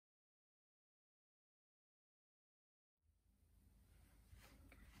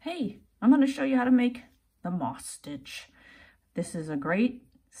Hey, I'm going to show you how to make the moss stitch. This is a great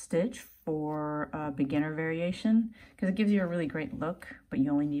stitch for a beginner variation because it gives you a really great look, but you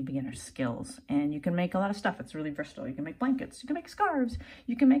only need beginner skills. And you can make a lot of stuff. It's really versatile. You can make blankets, you can make scarves,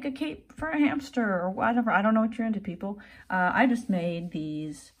 you can make a cape for a hamster or whatever. I don't know what you're into, people. I just made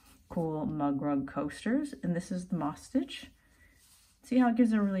these cool mug rug coasters, and this is the moss stitch. See how it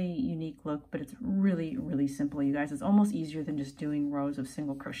gives a really unique look, but it's really, really simple, you guys. It's almost easier than just doing rows of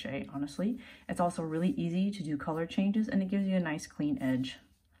single crochet, honestly. It's also really easy to do color changes, and it gives you a nice clean edge,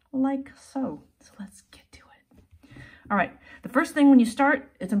 like so. So let's get to it. All right, the first thing when you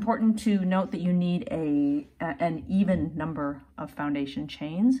start, it's important to note that you need an even number of foundation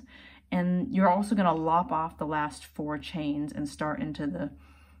chains, and you're also gonna lop off the last 4 chains and start into the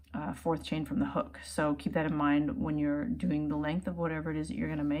 4th chain from the hook. So keep that in mind when you're doing the length of whatever it is that you're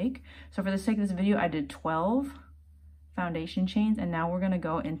going to make. So for the sake of this video, I did 12 foundation chains, and now we're going to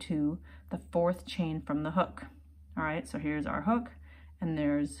go into the 4th chain from the hook. All right, so here's our hook, and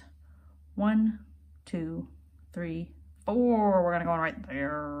there's 1, 2, 3, 4. We're going to go right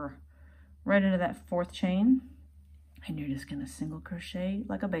there, right into that 4th chain, and you're just going to single crochet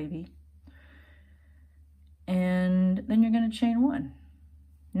like a baby, and then you're going to chain 1.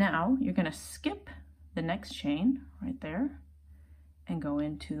 Now you're going to skip the next chain right there and go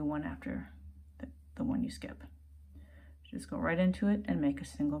into the one after the one you skip. Just go right into it and make a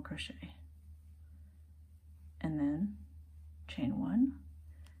single crochet. And then chain 1,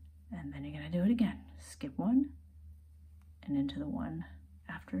 and then you're going to do it again. Skip 1 and into the one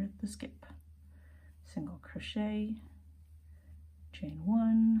after the skip. Single crochet, chain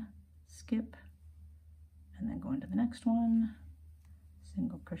 1, skip, and then go into the next one.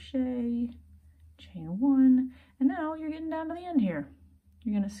 Single crochet, chain 1, and now you're getting down to the end here.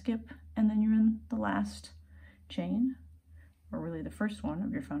 You're going to skip, and then you're in the last chain, or really the first one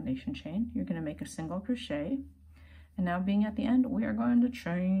of your foundation chain. You're going to make a single crochet, and now being at the end, we are going to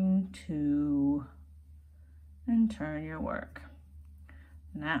chain 2 and turn your work.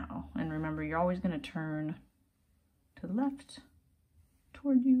 Now, and remember, you're always going to turn to the left,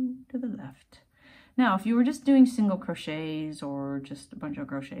 toward you, to the left. Now, if you were just doing single crochets or just a bunch of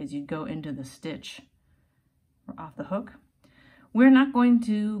crochets, you'd go into the stitch or off the hook. We're not going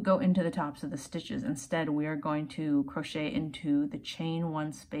to go into the tops of the stitches. Instead, we are going to crochet into the chain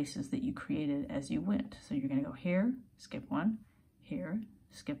 1 spaces that you created as you went. So you're going to go here, skip 1, here,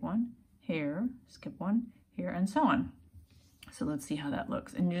 skip 1, here, skip 1, here, and so on. So let's see how that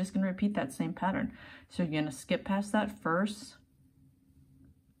looks. And you're just going to repeat that same pattern. So you're going to skip past that first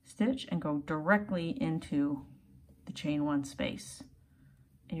stitch and go directly into the chain 1 space,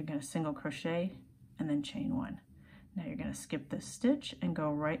 and you're going to single crochet and then chain 1. Now you're going to skip this stitch and go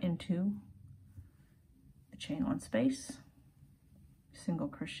right into the chain 1 space, single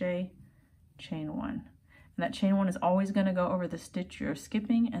crochet, chain 1, and that chain 1 is always going to go over the stitch you're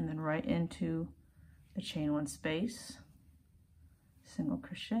skipping and then right into the chain 1 space, single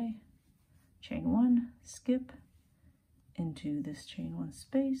crochet, chain 1, skip, into this chain 1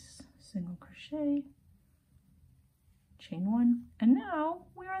 space, single crochet, chain 1, and now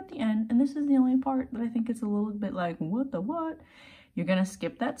we're at the end, and this is the only part that I think it's a little bit like, what the what? You're going to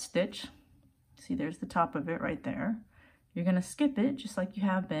skip that stitch. See, there's the top of it right there. You're going to skip it just like you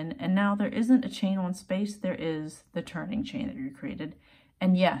have been, and now there isn't a chain 1 space, there is the turning chain that you created.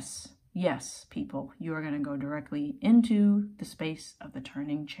 And yes, people, you are going to go directly into the space of the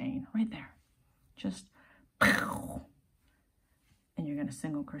turning chain right there. Just and you're going to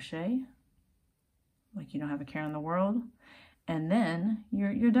single crochet like you don't have a care in the world, and then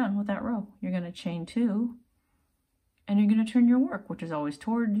you're done with that row. You're going to chain 2, and you're going to turn your work, which is always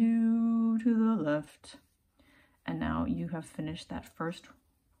toward you, to the left. And now you have finished that first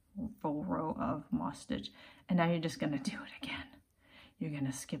full row of moss stitch, and now you're just going to do it again. You're going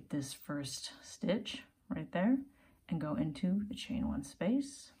to skip this first stitch right there and go into the chain 1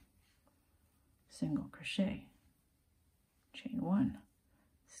 space, single crochet, chain 1,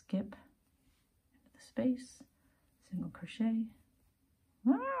 skip into the space, single crochet,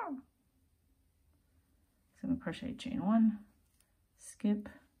 single crochet, chain 1, skip,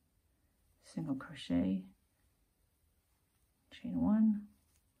 single crochet, chain 1,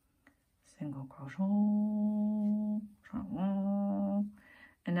 single crochet,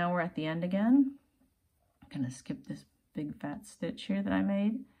 and now we're at the end again. I'm going to skip this big fat stitch here that I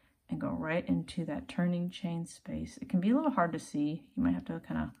made and go right into that turning chain space. It can be a little hard to see. You might have to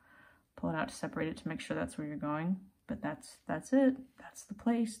kind of pull it out to separate it to make sure that's where you're going, but that's it. That's the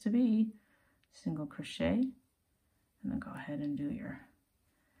place to be. Single crochet, and then go ahead and do your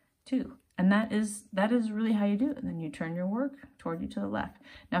too. And that is really how you do it. And then you turn your work toward you to the left.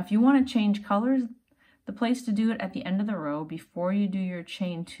 Now, if you want to change colors, the place to do it at the end of the row before you do your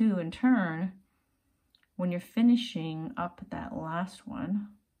chain 2 and turn, when you're finishing up that last one,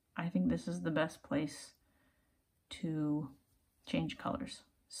 I think this is the best place to change colors.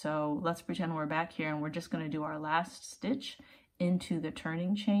 So let's pretend we're back here and we're just going to do our last stitch into the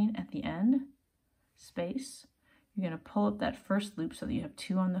turning chain at the end space. You're going to pull up that first loop so that you have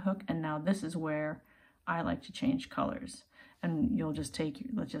 2 on the hook, and now this is where I like to change colors. And you'll just take,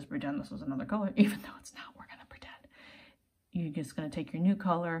 let's just pretend this was another color, even though it's not, we're going to pretend. You're just going to take your new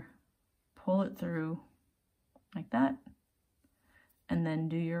color, pull it through like that, and then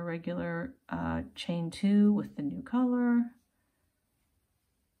do your regular chain 2 with the new color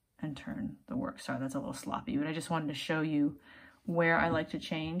and turn the work. Sorry, that's a little sloppy, but I just wanted to show you where I like to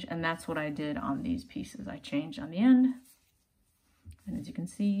change, and that's what I did on these pieces. I changed on the end, and as you can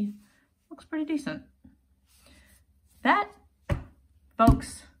see, looks pretty decent. That,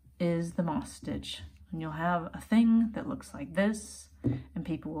 folks, is the moss stitch. And you'll have a thing that looks like this, and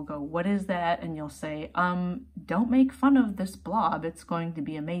people will go, what is that? And you'll say, don't make fun of this blob. It's going to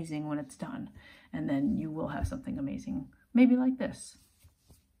be amazing when it's done. And then you will have something amazing, maybe like this.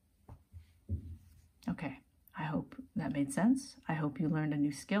 Okay, I hope that made sense. I hope you learned a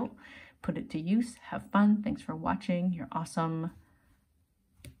new skill. Put it to use. Have fun. Thanks for watching. You're awesome.